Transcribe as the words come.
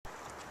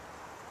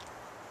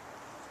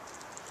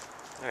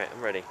All right,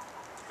 I'm ready.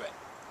 Great.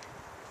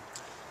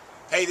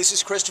 Hey, this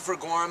is Christopher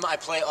Gorham. I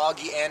play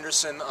Augie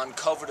Anderson on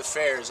Covert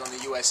Affairs on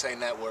the USA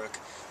Network,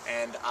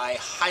 and I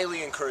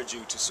highly encourage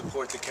you to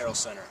support the Carroll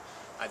Center.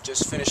 I've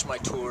just finished my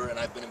tour, and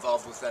I've been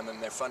involved with them in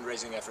their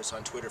fundraising efforts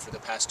on Twitter for the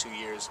past 2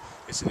 years.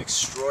 It's an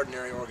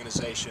extraordinary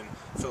organization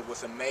filled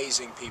with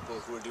amazing people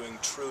who are doing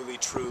truly,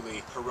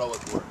 truly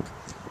heroic work.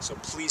 So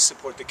please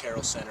support the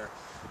Carroll Center.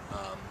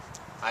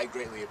 I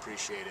greatly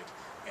appreciate it,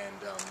 and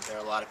there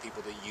are a lot of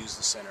people that use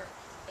the center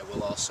that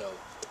will also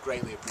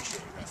greatly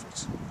appreciate your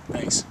efforts.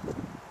 Thanks.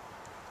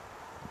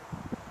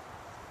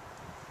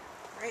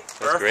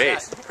 That's great.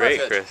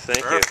 Great, Chris.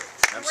 Thank you.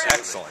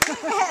 Excellent.